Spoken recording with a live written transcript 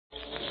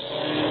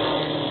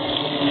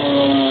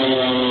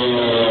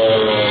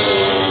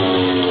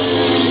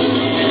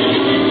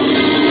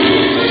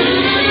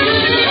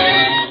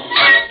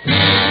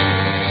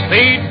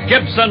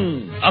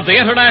of the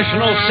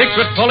International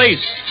Secret Police.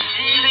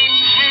 Ceiling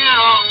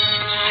zero,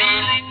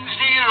 ceiling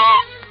zero,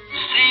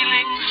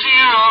 ceiling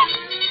zero,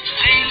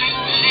 ceiling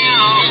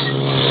zero,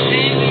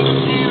 ceiling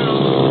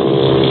zero.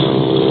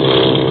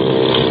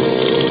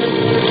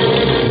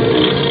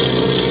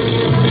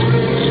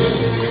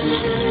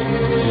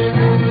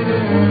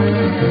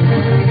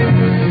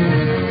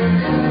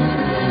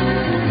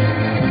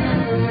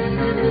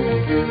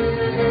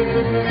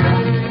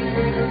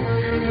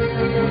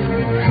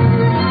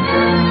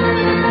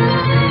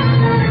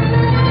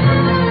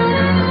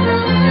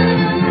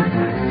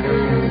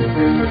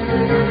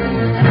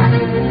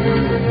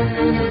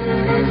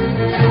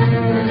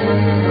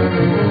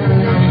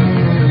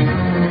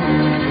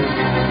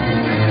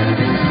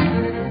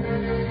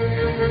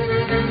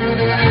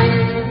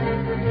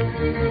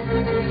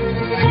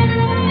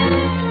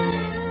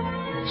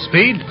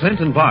 Speed, Clint,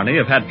 and Barney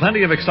have had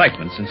plenty of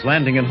excitement since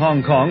landing in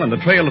Hong Kong on the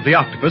trail of the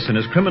octopus and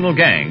his criminal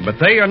gang, but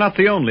they are not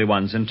the only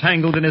ones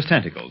entangled in his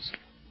tentacles.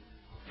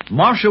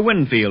 Marcia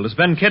Winfield has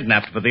been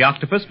kidnapped by the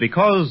octopus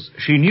because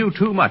she knew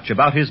too much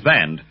about his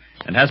band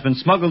and has been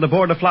smuggled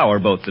aboard a flower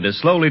boat that is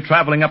slowly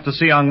traveling up the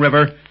Siang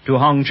River to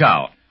Hong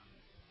Chow.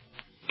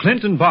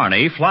 Clint and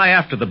Barney fly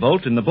after the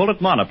boat in the Bullet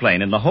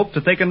monoplane in the hope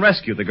that they can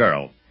rescue the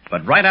girl.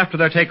 But right after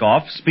their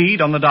takeoff, Speed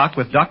on the dock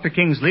with Dr.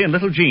 Kingsley and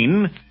little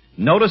Jean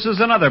notices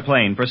another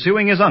plane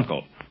pursuing his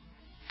uncle.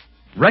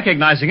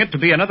 Recognizing it to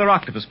be another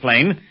octopus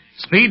plane,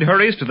 Speed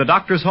hurries to the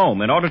doctor's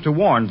home in order to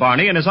warn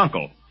Barney and his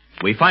uncle.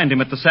 We find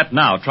him at the set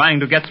now, trying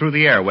to get through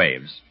the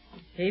airwaves.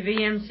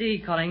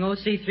 KVMC calling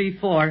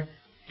OC34.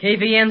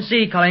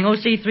 KVMC calling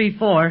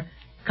OC34.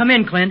 Come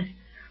in, Clint.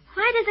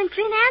 Why doesn't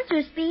Clint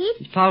answer, Speed?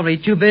 He's probably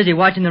too busy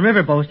watching the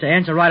riverboats to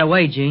answer right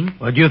away, Gene.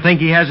 Well, do you think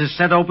he has his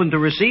set open to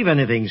receive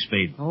anything,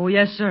 Speed? Oh,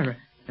 yes, sir.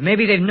 And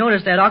maybe they've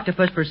noticed that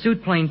octopus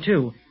pursuit plane,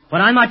 too. But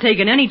I'm not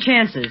taking any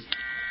chances.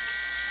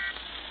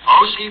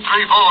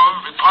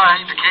 OC34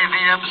 replying to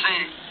KVMC.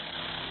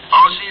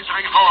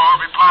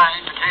 OC34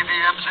 replying to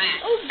KVMC.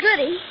 Oh,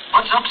 goody.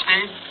 What's up,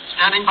 Speed?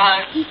 Standing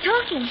by. He's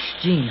talking.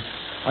 Gene,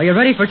 are you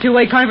ready for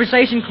two-way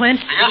conversation,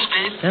 Clint? Yes,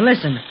 Speed. Then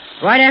listen.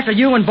 Right after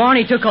you and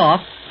Barney took off,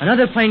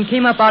 another plane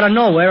came up out of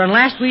nowhere, and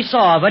last we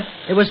saw of it,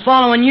 it was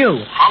following you.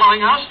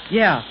 Following us?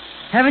 Yeah.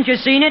 Haven't you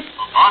seen it?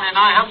 Well, Barney and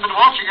I haven't been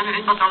watching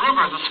anything but the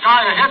river, the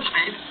sky ahead,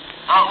 Speed.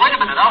 Wait a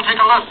minute. I'll take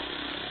a look.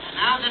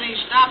 Now that he's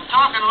stopped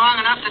talking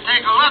long enough to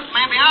take a look,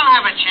 maybe I'll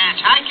have a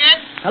chance. Hi, kid?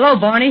 Hello,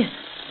 Barney.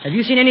 Have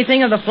you seen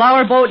anything of the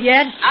flower boat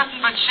yet?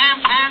 Nothing but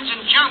sampans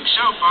and junk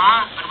so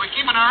far, but we're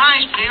keeping our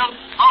eyes peeled.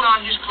 Hold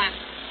on, just Clint.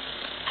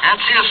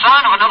 Can't see a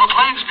sign of another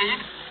plane, Speed.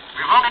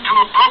 We've run into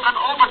a broken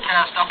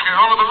overcast up here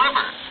over the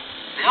river.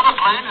 The other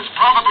plane is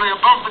probably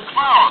above the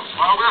clouds,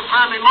 while we're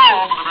fairly low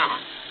over the river.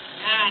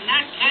 Yeah, in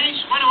that case,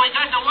 what do we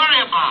got to worry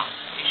about?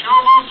 He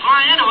sure won't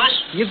fly into us.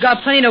 You've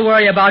got plenty to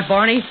worry about,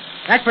 Barney.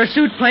 That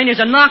pursuit plane is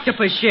an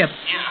octopus ship.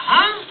 Yeah,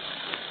 huh?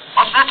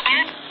 What's that,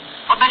 Speed?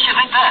 What makes you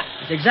think that?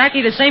 It's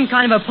exactly the same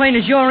kind of a plane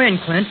as you're in,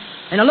 Clint.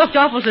 And it looked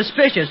awful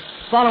suspicious,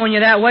 following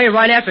you that way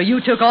right after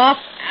you took off.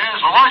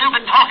 Yes, well, while you've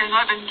been talking,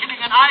 I've been keeping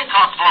an eye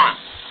cocked for him.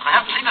 But I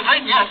haven't seen a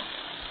thing yet.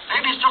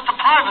 Maybe it's just a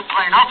private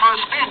plane out for a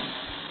spin.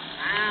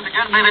 And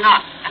again, maybe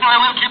not. Anyway,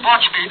 we'll keep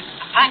watch, Speed.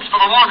 And thanks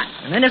for the warning.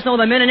 And let us know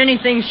the minute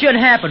anything should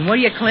happen, will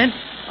you, Clint?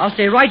 I'll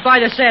stay right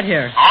by the set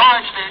here. All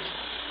right, Speed.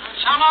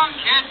 So long,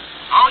 kid.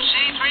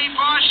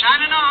 OC34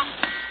 signing off.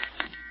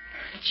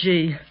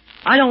 Gee,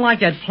 I don't like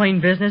that plane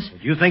business.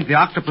 Do you think the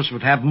octopus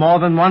would have more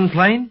than one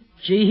plane?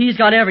 Gee, he's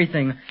got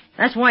everything.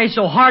 That's why he's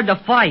so hard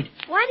to fight.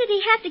 Why did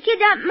he have to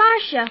kidnap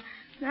Marcia?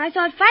 I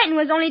thought fighting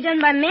was only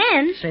done by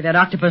men. Say, that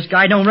octopus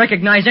guy don't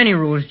recognize any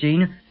rules,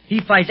 Gene.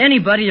 He fights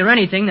anybody or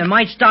anything that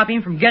might stop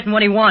him from getting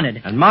what he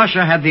wanted. And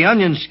Marcia had the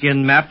onion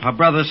skin map her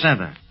brother sent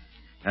her.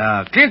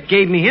 Clint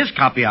gave me his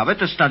copy of it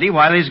to study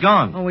while he's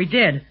gone. Oh, he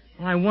did?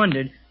 Well, I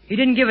wondered. He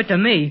didn't give it to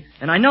me,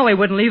 and I know he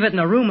wouldn't leave it in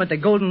the room at the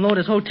Golden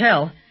Lotus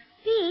Hotel.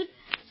 Pete,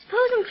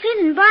 supposing Clint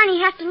and Barney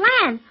have to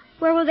land.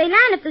 Where will they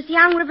land if the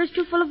Siang River's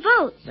too full of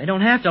boats? They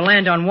don't have to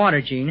land on water,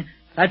 Gene.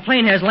 That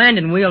plane has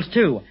landing wheels,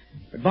 too.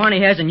 But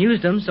Barney hasn't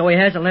used them, so he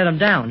hasn't let them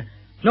down.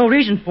 No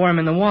reason for him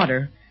in the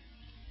water.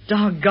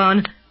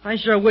 Doggone, I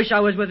sure wish I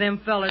was with them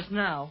fellas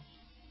now.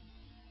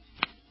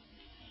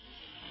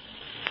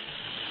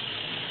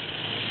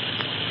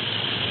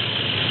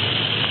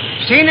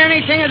 Seen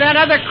anything of that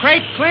other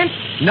crate, Clint?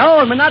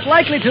 No, and we're not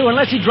likely to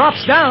unless he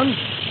drops down.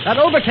 That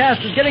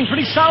overcast is getting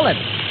pretty solid.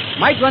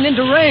 Might run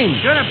into rain.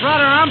 Should have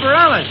brought our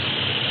umbrellas.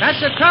 That's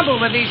the trouble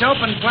with these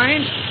open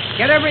planes.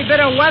 Get every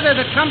bit of weather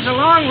that comes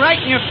along right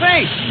in your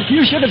face.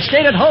 You should have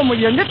stayed at home with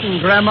your knitting,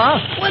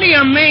 Grandma. What do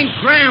you mean,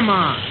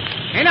 Grandma?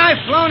 Ain't I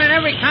flown in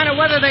every kind of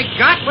weather they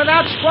got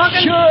without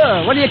squawking?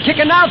 Sure. What are you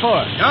kicking now for?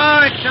 Oh,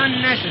 it's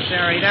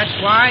unnecessary, that's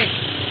why.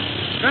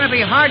 It's going to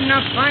be hard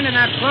enough finding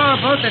that flower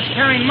boat that's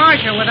carrying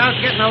Marcia without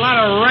getting a lot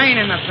of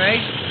rain in the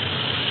face.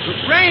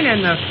 Rain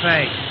in the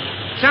face.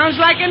 Sounds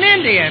like an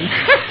Indian.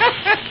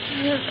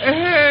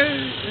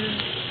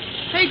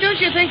 Hey, don't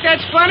you think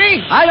that's funny?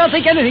 I don't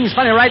think anything's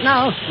funny right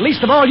now.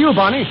 Least of all you,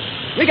 Barney.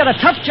 We got a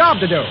tough job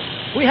to do.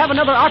 we have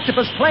another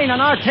octopus plane on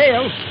our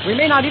tail, we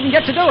may not even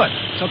get to do it.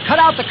 So cut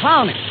out the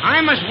clowning.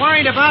 I'm as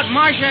worried about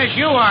Marcia as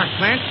you are,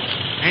 Clint.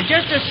 And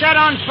just as set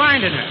on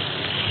finding her.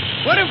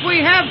 What if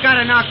we have got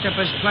an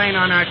octopus plane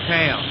on our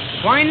tail?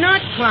 Why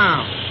not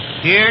clown?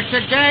 Here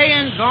today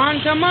and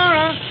gone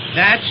tomorrow.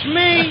 That's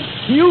me.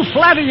 You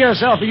flatter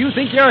yourself if you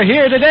think you're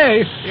here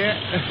today. Yeah.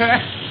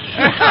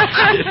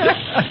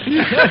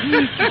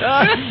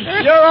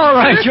 You're all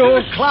right, you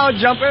old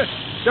cloud jumper.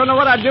 Don't know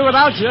what I'd do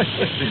without you.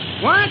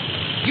 What?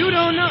 You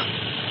don't know?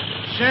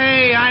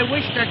 Say, I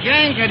wish the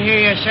gang could hear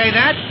you say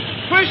that.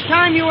 First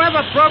time you ever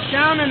broke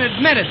down and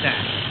admitted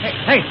that.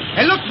 Hey,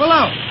 look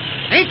below.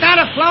 Ain't that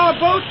a flower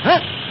boat?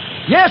 Huh?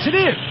 Yes, it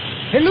is.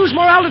 Hey, lose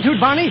more altitude,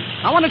 Barney.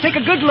 I want to take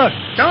a good look.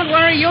 Don't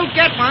worry, you'll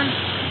get one.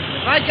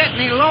 If I get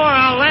any lower,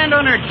 I'll land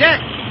on her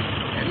deck.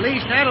 At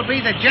least that'll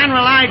be the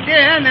general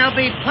idea, and there'll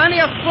be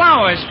plenty of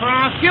flowers for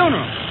our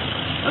funeral.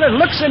 Well, it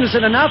looks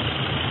innocent enough.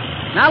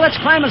 Now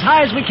let's climb as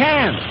high as we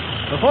can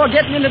before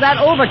getting into that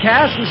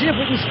overcast and see if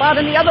we can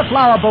spot any other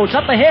flower boats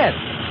up ahead.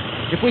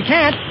 If we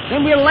can't,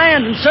 then we'll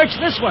land and search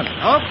this one.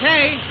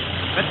 Okay,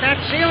 but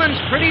that ceiling's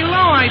pretty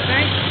low, I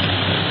think.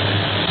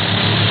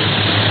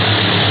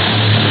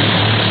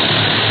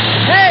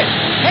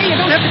 Hey, you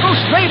don't have to go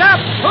straight up.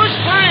 Who's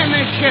flying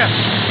this ship?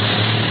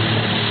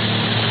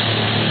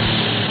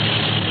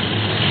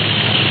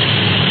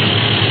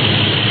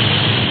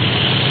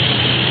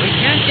 We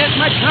can't get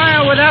much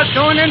higher without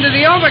going into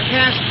the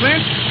overcast,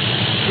 Clint.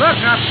 Look,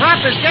 our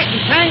prop is getting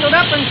tangled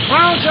up in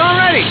clouds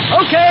already.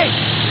 Okay.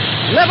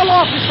 Level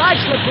off the side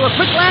slip for a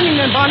quick landing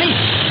then, Barney.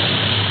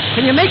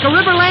 Can you make a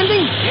river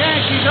landing? Yeah,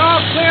 she's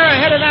all clear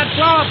ahead of that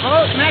flower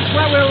boat, and that's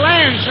where we'll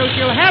land, so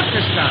she'll have to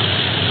stop.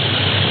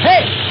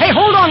 Hey,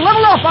 hold on.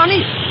 Level off,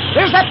 Barney.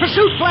 There's that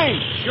pursuit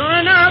plane. Sure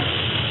enough.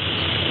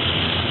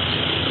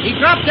 He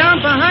dropped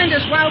down behind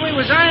us while we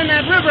was eyeing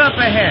that river up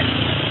ahead.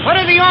 What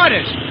are the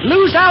orders?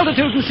 Lose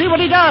altitude and see what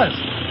he does.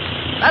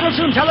 That'll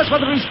soon tell us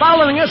whether he's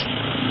following us.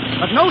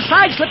 But no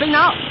side slipping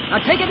now.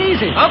 Now take it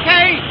easy.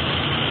 Okay.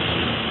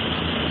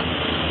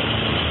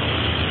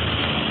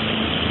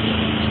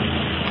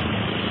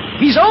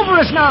 He's over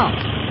us now.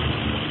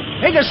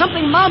 Hey, there's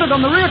something mounted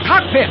on the rear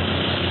cockpit.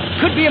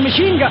 Could be a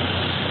machine gun.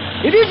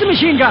 It is a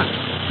machine gun.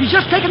 He's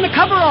just taken the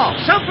cover off.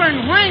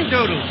 Suffering wang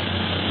doodles.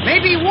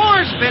 Maybe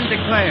war's been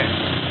declared.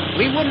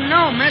 We wouldn't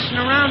know messing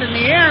around in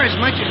the air as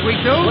much as we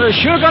do. We're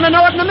sure gonna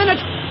know it in a minute.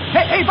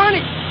 Hey,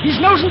 Barney,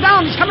 he's nosing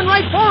down. He's coming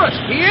right for us.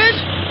 He is?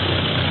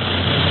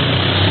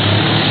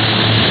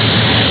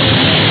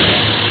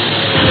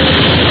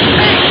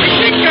 Hey,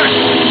 machine gun!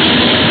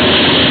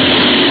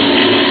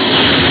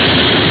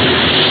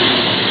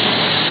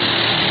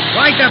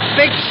 Like a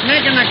big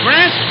snake in the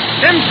grass?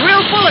 Them's real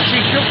bullets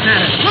he's shooting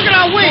at us. Look at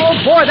our wings. Oh,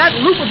 boy, that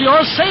loop of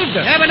yours saved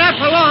us. Yeah, but not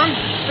for long.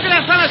 Look at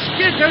that fella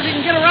skid so he can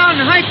get around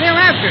and hightail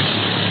after us.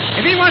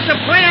 If he wants to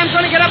play, I'm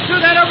going to get up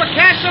through that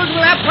overcast so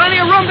we'll have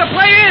plenty of room to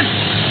play in.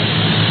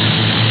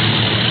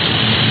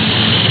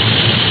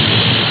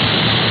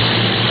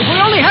 If we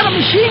only had a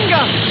machine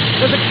gun.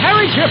 There's a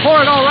carriage here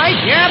for it, all right.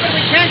 Yeah, but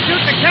we can't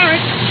shoot the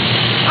carriage.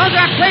 How's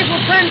our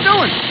playful friend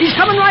doing? He's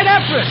coming right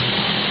after us.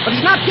 But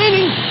he's not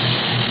gaining.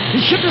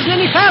 His ship isn't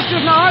any faster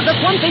than ours.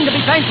 That's one thing to be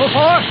thankful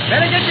for.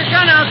 Better get your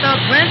gun out, though,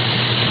 Clint.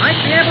 Might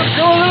be able to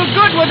do a little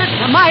good with it.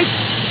 I might.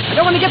 I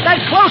don't want to get that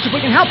close if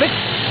we can help it.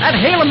 That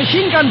hail of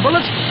machine gun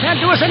bullets can't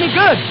do us any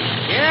good.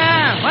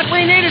 Yeah, what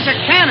we need is a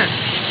cannon.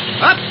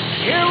 Up,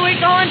 here we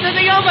go into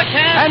the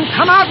overcast. And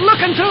come out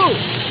looking, too.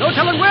 No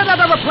telling where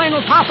that other plane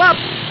will pop up.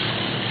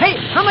 Hey,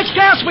 how much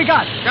gas we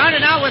got?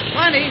 Started out with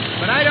plenty,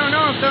 but I don't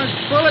know if those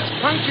bullets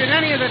punctured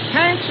any of the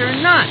tanks or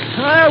not.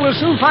 Well, we'll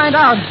soon find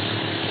out.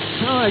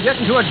 Oh, I get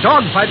into a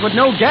dogfight with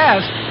no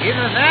gas.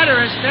 Either that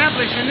or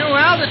establish a new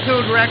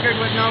altitude record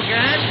with no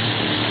gas.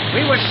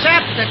 We were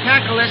sapped to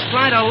tackle this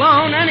flight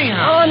alone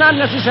anyhow. Oh, not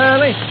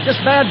necessarily. Just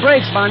bad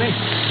brakes, Barney.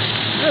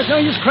 There's no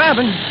use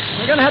crabbing.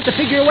 We're going to have to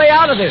figure a way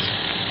out of this.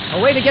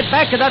 A way to get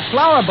back to that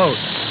flower boat.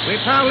 We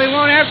probably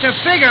won't have to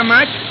figure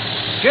much.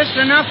 Just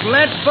enough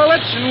lead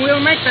bullets and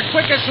we'll make the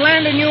quickest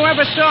landing you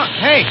ever saw.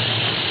 Hey,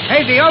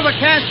 the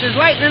overcast is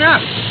lightening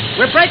up.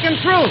 We're breaking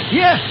through.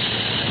 Yeah.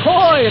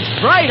 Boy, it's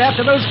bright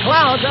after those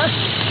clouds, huh?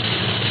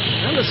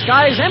 Well, the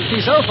sky's empty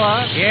so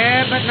far.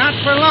 Yeah, but not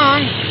for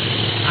long.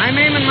 I'm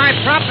aiming my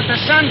prop at the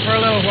sun for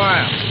a little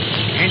while.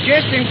 And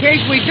just in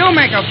case we do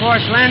make a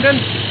forced landing,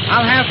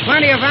 I'll have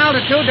plenty of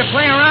altitude to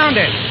play around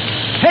in.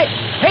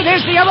 Hey,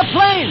 there's the other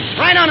plane.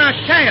 Right on our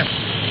tail.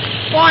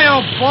 Boy,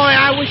 oh boy,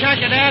 I wish I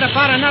could add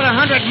about another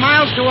 100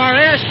 miles to our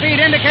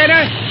airspeed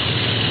indicator.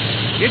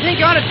 You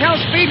think you ought to tell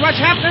Speed what's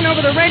happening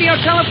over the radio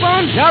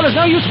telephone? No, there's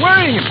no use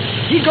worrying him.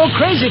 He'd go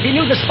crazy if he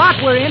knew the spot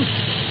we're in.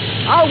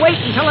 I'll wait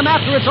and tell him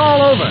after it's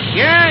all over.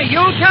 Yeah, you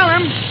tell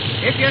him,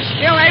 if you're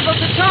still able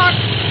to talk.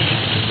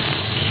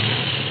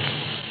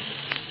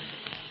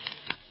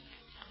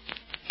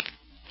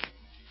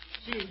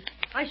 Gee,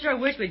 I sure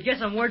wish we'd get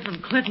some word from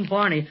Clint and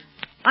Barney.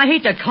 I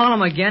hate to call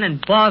them again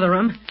and bother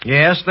them.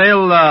 Yes,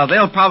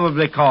 they'll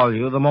probably call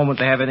you the moment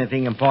they have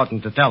anything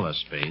important to tell us,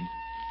 Speed.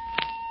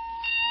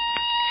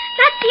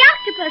 That's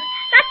the octopus.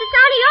 That's the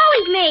sound he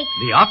always makes.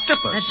 The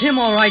octopus? That's him,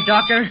 all right,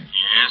 Doctor.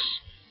 Yes,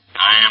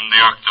 I am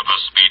the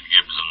octopus, Speed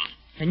Gibson.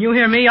 Can you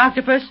hear me,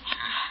 Octopus?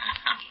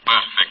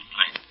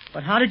 Perfectly.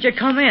 But how did you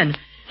come in?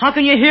 How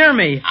can you hear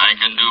me? I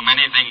can do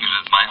many things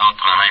with my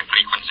ultra-high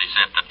frequency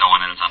set that no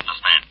one else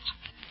understands.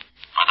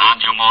 But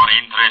aren't you more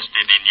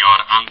interested in your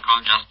uncle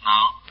just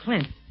now?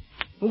 Clint,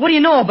 what do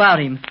you know about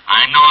him?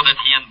 I know that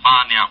he and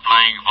Barney are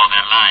flying for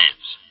their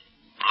lives.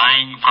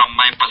 Flying from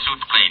my pursuit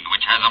plane,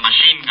 which has a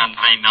machine gun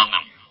trained on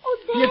them. Oh,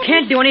 Daddy. You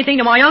can't do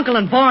anything to my uncle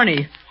and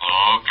Barney.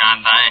 Oh,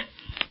 can't I?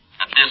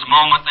 At this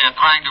moment, they are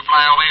trying to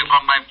fly away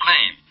from my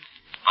plane.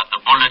 But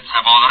the bullets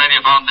have already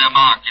found their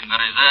mark in the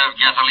reserve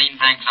gasoline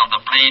tanks of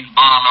the plane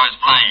Barlow is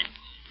flying.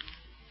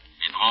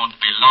 It won't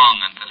be long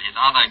until his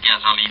other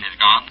gasoline is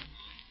gone,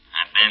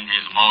 and then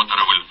his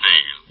motor will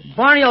fail.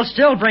 Barney will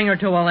still bring her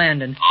to a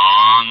landing.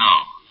 Oh, no,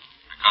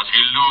 because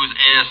he'll lose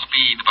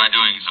airspeed by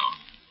doing so.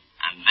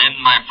 And then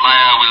my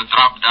flyer will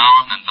drop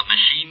down, and the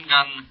machine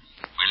gun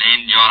will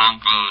end your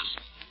uncle's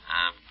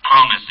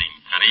promising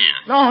career.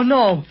 Oh,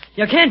 no.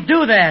 You can't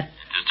do that.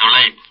 It is too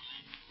late.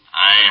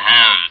 I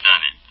have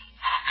done it.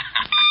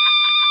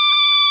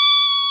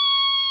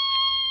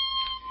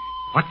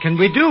 What can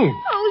we do?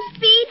 Oh,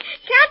 Speed,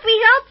 can't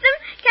we help them?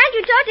 Can't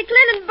you talk to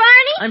Clint and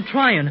Barney? I'm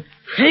trying.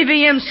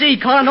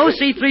 KVMC calling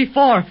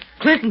OC34.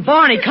 Clint and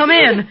Barney, come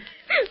in.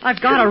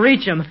 I've got to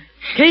reach them.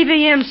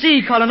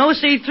 KVMC calling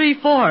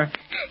OC34.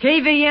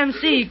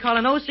 KVMC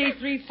calling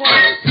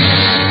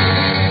OC34.